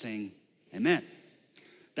everlasting. Amen.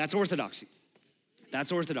 That's orthodoxy.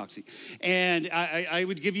 That's orthodoxy. And I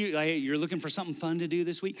would give you, you're looking for something fun to do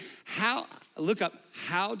this week. Look up,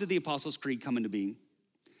 how did the Apostles' Creed come into being?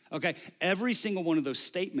 Okay, every single one of those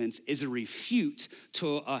statements is a refute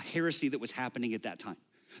to a heresy that was happening at that time.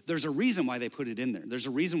 there's a reason why they put it in there. There's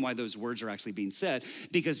a reason why those words are actually being said,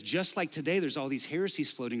 because just like today, there's all these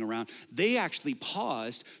heresies floating around. They actually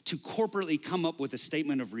paused to corporately come up with a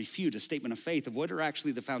statement of refute, a statement of faith of what are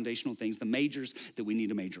actually the foundational things, the majors that we need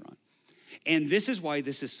to major on. And this is why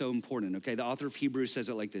this is so important, okay? The author of Hebrews says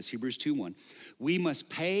it like this, Hebrews 2:1. We must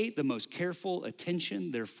pay the most careful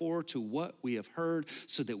attention, therefore, to what we have heard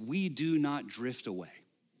so that we do not drift away.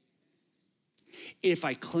 If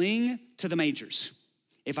I cling to the majors,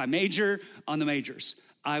 if I major on the majors,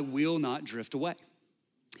 I will not drift away.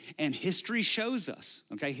 And history shows us,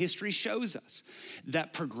 okay? History shows us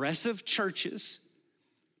that progressive churches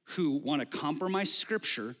who want to compromise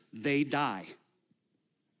scripture, they die.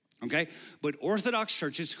 Okay? But Orthodox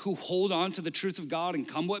churches who hold on to the truth of God and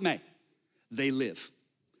come what may, they live.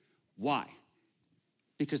 Why?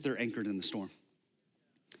 Because they're anchored in the storm.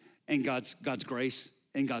 And God's grace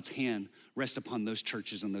and God's hand rest upon those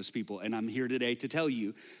churches and those people. And I'm here today to tell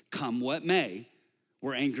you, come what may,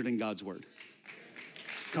 we're anchored in God's word.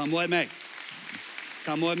 Come what may.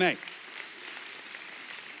 Come what may.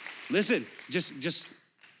 Listen, just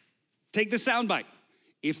take the soundbite.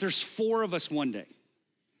 If there's 4 of us one day,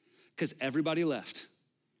 because everybody left,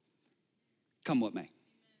 come what may.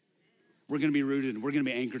 We're gonna be rooted, we're gonna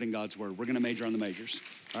be anchored in God's word. We're gonna major on the majors,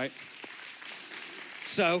 right?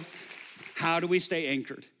 So, how do we stay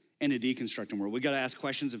anchored in a deconstructing world? We gotta ask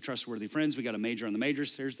questions of trustworthy friends. We gotta major on the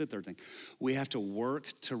majors. Here's the third thing. We have to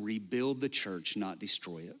work to rebuild the church, not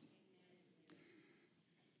destroy it.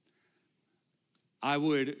 I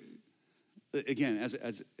would, again,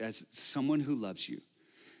 as someone who loves you,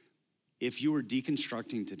 if you were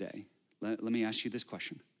deconstructing today, let me ask you this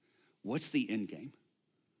question. What's the end game?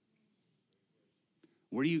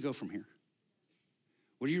 Where do you go from here?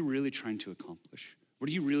 What are you really trying to accomplish? Where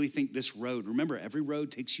do you really think this road, remember, every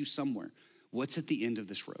road takes you somewhere. What's at the end of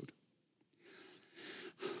this road?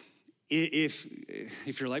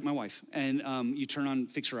 If you're like my wife and you turn on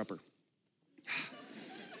Fixer Upper,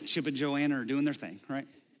 Chip and Joanna are doing their thing, right?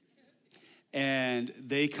 And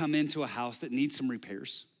they come into a house that needs some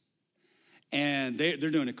repairs. And they're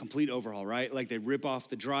doing a complete overhaul, right? Like they rip off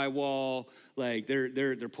the drywall, like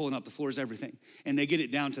they're pulling up the floors, everything. And they get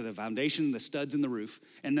it down to the foundation, the studs in the roof.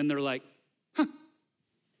 And then they're like,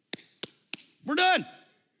 we're done.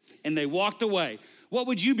 And they walked away. What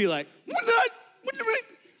would you be like? We're done.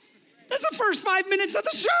 That's the first 5 minutes of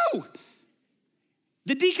the show.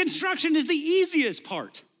 The deconstruction is the easiest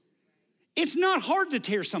part. It's not hard to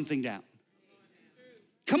tear something down.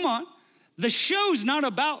 Come on. The show's not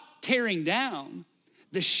about tearing down.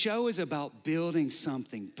 The show is about building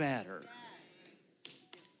something better.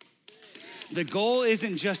 The goal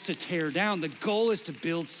isn't just to tear down. The goal is to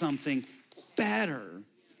build something better.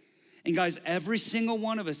 And guys, every single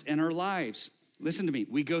one of us in our lives, listen to me,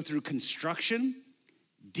 we go through construction,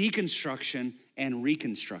 deconstruction, and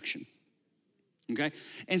reconstruction. Okay?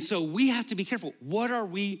 And so we have to be careful. What are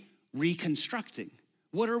we reconstructing?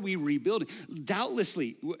 What are we rebuilding?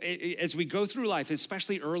 Doubtlessly, as we go through life,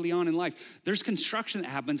 especially early on in life, there's construction that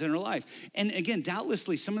happens in our life. And again,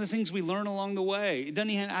 doubtlessly, some of the things we learn along the way, it doesn't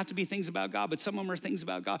even have to be things about God, but some of them are things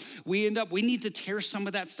about God. We need to tear some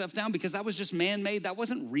of that stuff down because that was just man-made. That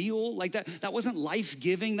wasn't real. Like that wasn't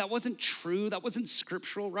life-giving. That wasn't true. That wasn't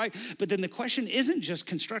scriptural, right? But then the question isn't just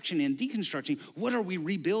construction and deconstructing. What are we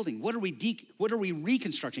rebuilding? What are we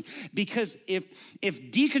reconstructing? Because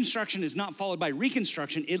if deconstruction is not followed by reconstruction,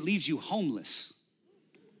 it leaves you homeless.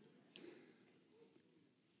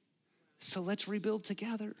 So let's rebuild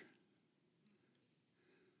together.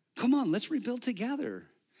 Come on, let's rebuild together.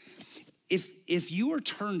 If you are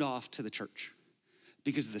turned off to the church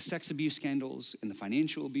because of the sex abuse scandals and the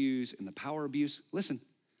financial abuse and the power abuse, listen,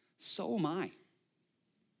 so am I.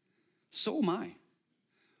 So am I.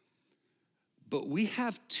 But we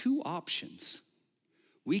have 2 options.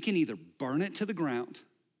 We can either burn it to the ground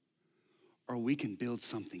or we can build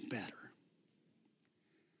something better.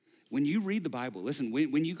 When you read the Bible, listen,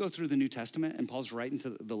 when you go through the New Testament and Paul's writing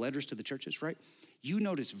to the letters to the churches, right? You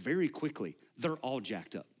notice very quickly, they're all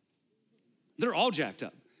jacked up. They're all jacked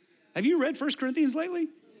up. Have you read 1 Corinthians lately?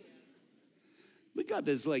 We got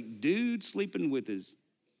this like dude sleeping with his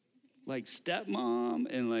like stepmom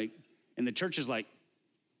and the church is like,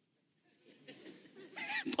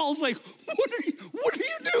 Paul's like, what are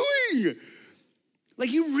you doing?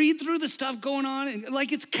 Like you read through the stuff going on and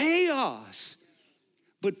like it's chaos.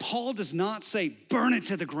 But Paul does not say, burn it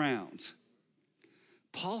to the ground.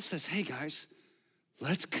 Paul says, hey guys,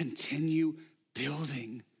 let's continue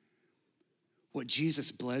building what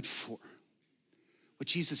Jesus bled for, what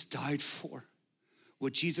Jesus died for,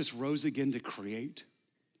 what Jesus rose again to create.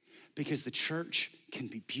 Because the church can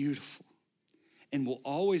be beautiful and we'll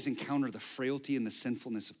always encounter the frailty and the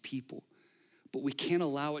sinfulness of people. But we can't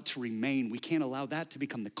allow it to remain. We can't allow that to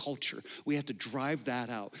become the culture. We have to drive that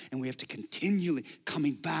out, and we have to continually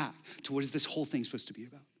coming back to what is this whole thing supposed to be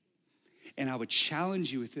about. And I would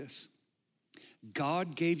challenge you with this.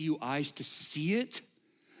 God gave you eyes to see it,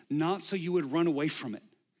 not so you would run away from it,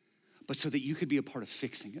 but so that you could be a part of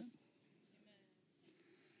fixing it.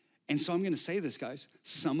 And so I'm gonna say this, guys.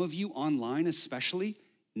 Some of you online especially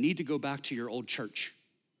need to go back to your old church.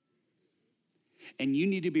 And you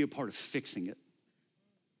need to be a part of fixing it.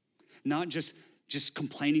 Not just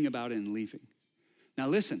complaining about it and leaving. Now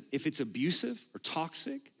listen, if it's abusive or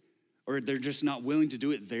toxic, or they're just not willing to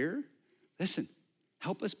do it there, listen,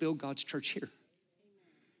 help us build God's church here.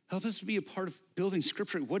 Help us to be a part of building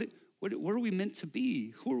scripture. What are we meant to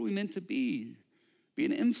be? Who are we meant to be? Be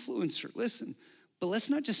an influencer, listen. But let's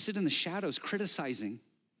not just sit in the shadows criticizing.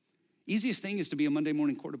 Easiest thing is to be a Monday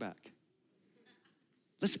morning quarterback.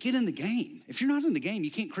 Let's get in the game. If you're not in the game,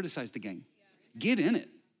 you can't criticize the game. Get in it,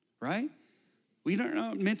 right? We are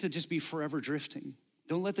not meant to just be forever drifting.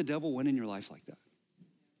 Don't let the devil win in your life like that.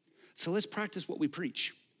 So let's practice what we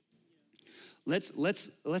preach.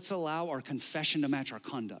 Let's allow our confession to match our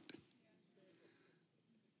conduct.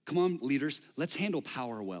 Come on, leaders, let's handle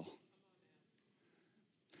power well.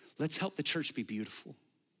 Let's help the church be beautiful.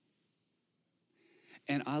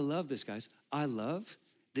 And I love this, guys. I love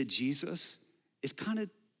that Jesus is kind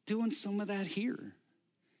of doing some of that here.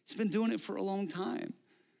 He's been doing it for a long time.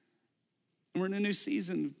 And we're in a new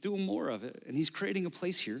season doing more of it. And he's creating a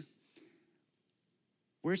place here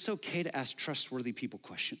where it's okay to ask trustworthy people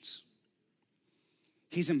questions.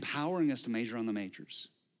 He's empowering us to major on the majors.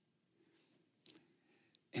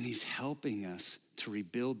 And he's helping us to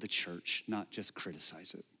rebuild the church, not just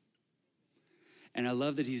criticize it. And I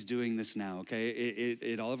love that he's doing this now, okay?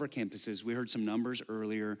 At all of our campuses, we heard some numbers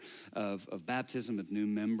earlier of baptism of new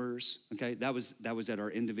members, okay? That was at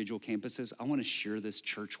our individual campuses. I wanna share this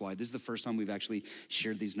church-wide. This is the first time we've actually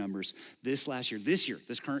shared these numbers. This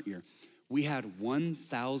current year, we had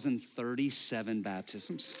 1,037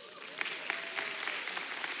 baptisms.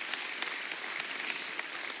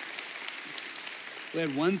 We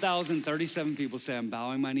had 1,037 people say, I'm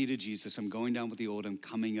bowing my knee to Jesus. I'm going down with the old. I'm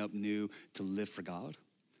coming up new to live for God.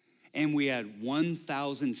 And we had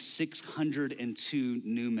 1,602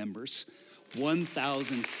 new members.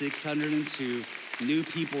 1,602 new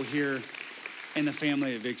people here in the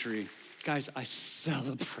family of Victory. Guys, I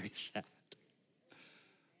celebrate that.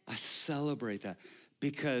 I celebrate that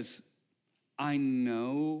because I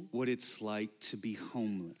know what it's like to be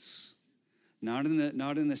homeless. Not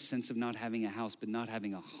in the sense of not having a house, but not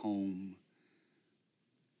having a home.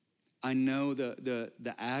 I know the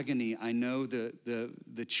agony. I know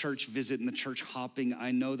the church visit and the church hopping.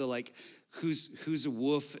 I know the who's a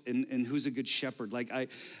wolf and who's a good shepherd.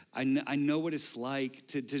 I know what it's like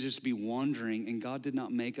to just be wandering, and God did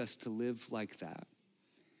not make us to live like that.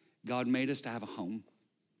 God made us to have a home.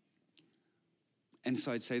 And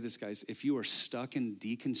so I'd say this, guys, if you are stuck in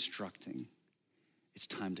deconstructing, it's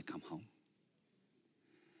time to come home.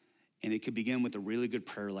 And it could begin with a really good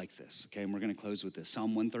prayer like this, okay? And we're gonna close with this.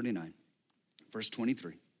 Psalm 139, verse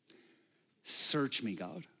 23. Search me,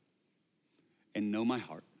 God, and know my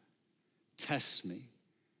heart. Test me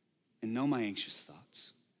and know my anxious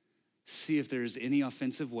thoughts. See if there is any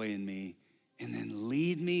offensive way in me, and then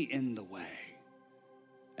lead me in the way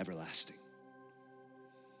everlasting.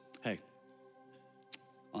 Hey,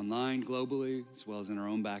 online, globally, as well as in our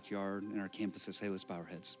own backyard, in our campuses, hey, let's bow our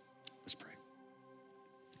heads. Let's pray.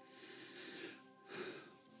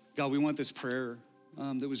 God, we want this prayer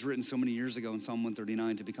that was written so many years ago in Psalm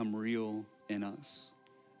 139 to become real in us.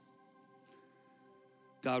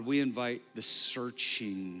 God, we invite the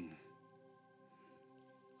searching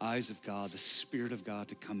eyes of God, the Spirit of God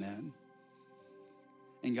to come in.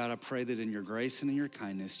 And God, I pray that in your grace and in your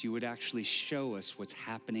kindness, you would actually show us what's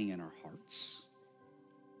happening in our hearts.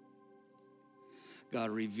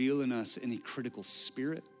 God, reveal in us any critical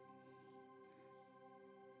spirit,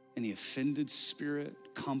 any offended spirit,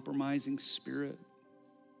 compromising spirit,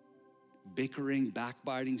 bickering,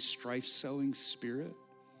 backbiting, strife-sowing spirit.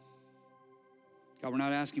 God, we're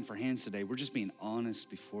not asking for hands today. We're just being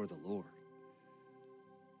honest before the Lord.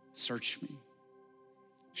 Search me.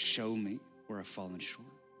 Show me where I've fallen short.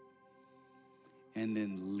 And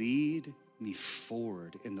then lead me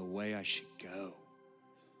forward in the way I should go.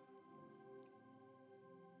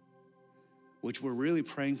 Which we're really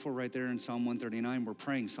praying for right there in Psalm 139. We're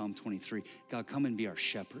praying Psalm 23. God, come and be our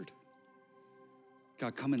shepherd.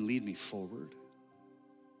 God, come and lead me forward.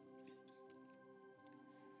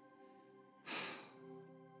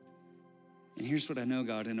 And here's what I know,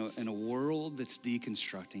 God, in a world that's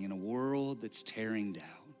deconstructing, in a world that's tearing down,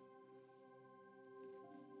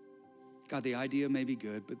 God, the idea may be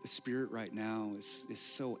good, but the spirit right now is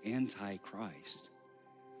so anti-Christ.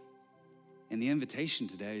 And the invitation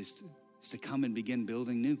today is to come and begin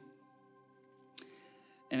building new.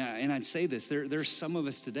 And I'd say this, there's some of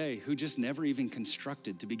us today who just never even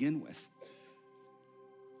constructed to begin with.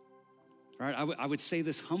 All right, I would say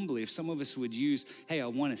this humbly. If some of us would use, hey, I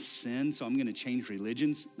want to sin, so I'm going to change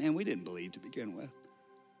religions. Man, we didn't believe to begin with.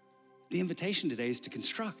 The invitation today is to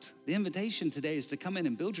construct. The invitation today is to come in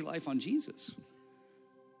and build your life on Jesus.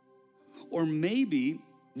 Or maybe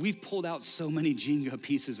we've pulled out so many Jenga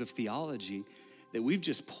pieces of theology that we've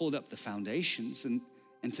just pulled up the foundations, and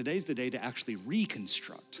today's the day to actually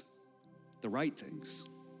reconstruct the right things.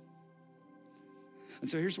 And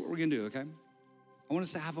so here's what we're gonna do, okay? I want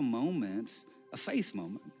us to have a moment, a faith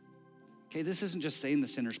moment. Okay, this isn't just saying the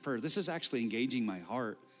sinner's prayer. This is actually engaging my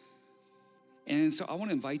heart. And so I want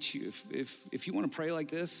to invite you, if you want to pray like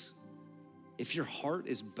this, if your heart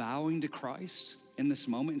is bowing to Christ in this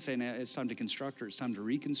moment and saying it's time to construct or it's time to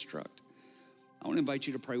reconstruct, I want to invite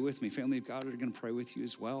you to pray with me. Family of God are going to pray with you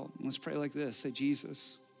as well. Let's pray like this. Say,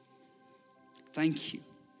 Jesus, thank you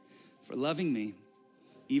for loving me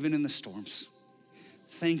even in the storms.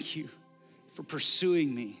 Thank you for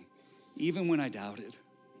pursuing me even when I doubted.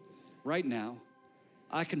 Right now,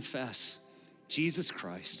 I confess Jesus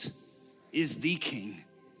Christ is the King,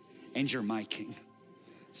 and you're my King.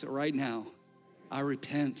 So right now, I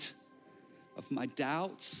repent of my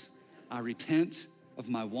doubts. I repent of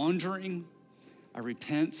my wandering. I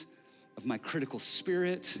repent of my critical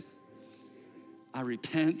spirit. I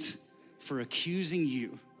repent for accusing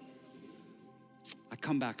you. I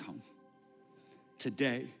come back home.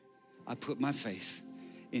 Today, I put my faith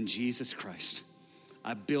in Jesus Christ.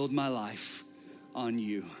 I build my life on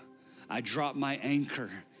you. I drop my anchor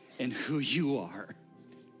in who you are.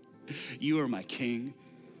 You are my King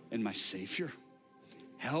and my Savior.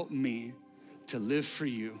 Help me to live for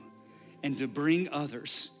you and to bring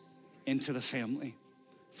others into the family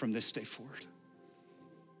from this day forward.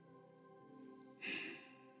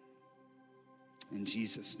 In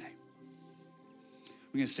Jesus' name.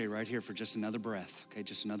 We're gonna stay right here for just another breath, okay?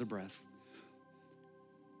 Just another breath.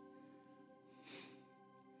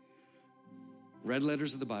 Red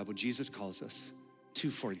letters of the Bible, Jesus calls us to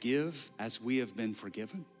forgive as we have been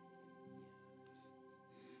forgiven.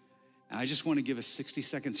 And I just want to give us 60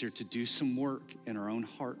 seconds here to do some work in our own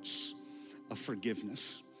hearts of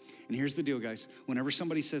forgiveness. And here's the deal, guys. Whenever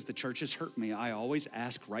somebody says the church has hurt me, I always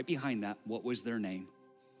ask right behind that, what was their name?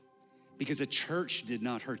 Because a church did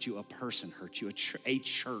not hurt you, a person hurt you. A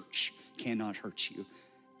church cannot hurt you.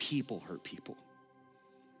 People hurt people.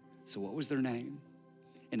 So what was their name?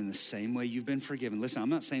 And in the same way you've been forgiven. Listen, I'm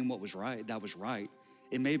not saying what was right, that was right.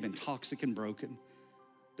 It may have been toxic and broken,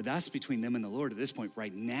 but that's between them and the Lord at this point.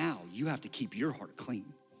 Right now, you have to keep your heart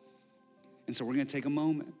clean. And so we're gonna take a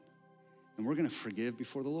moment and we're gonna forgive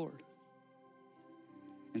before the Lord.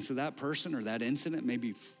 And so that person or that incident may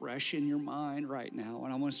be fresh in your mind right now.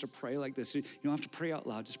 And I want us to pray like this. You don't have to pray out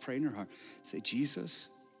loud, just pray in your heart. Say, Jesus,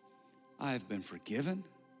 I have been forgiven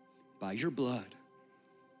by your blood.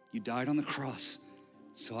 You died on the cross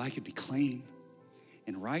so I could be clean.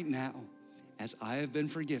 And right now, as I have been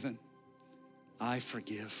forgiven, I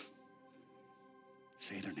forgive.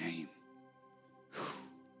 Say their name. Whew.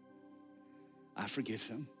 I forgive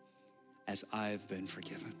them as I have been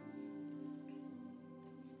forgiven.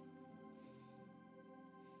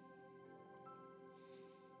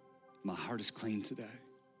 My heart is clean today,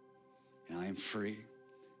 and I am free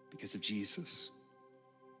because of Jesus.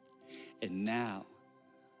 And now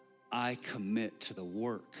I commit to the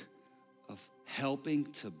work of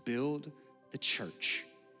helping to build the church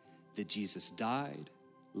that Jesus died,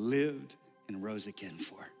 lived, and rose again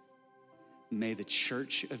for. May the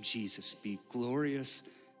church of Jesus be glorious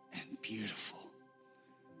and beautiful.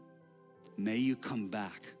 May you come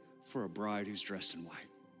back for a bride who's dressed in white.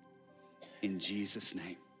 In Jesus'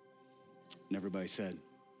 name. And everybody said,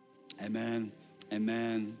 amen,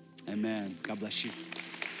 amen, amen. God bless you.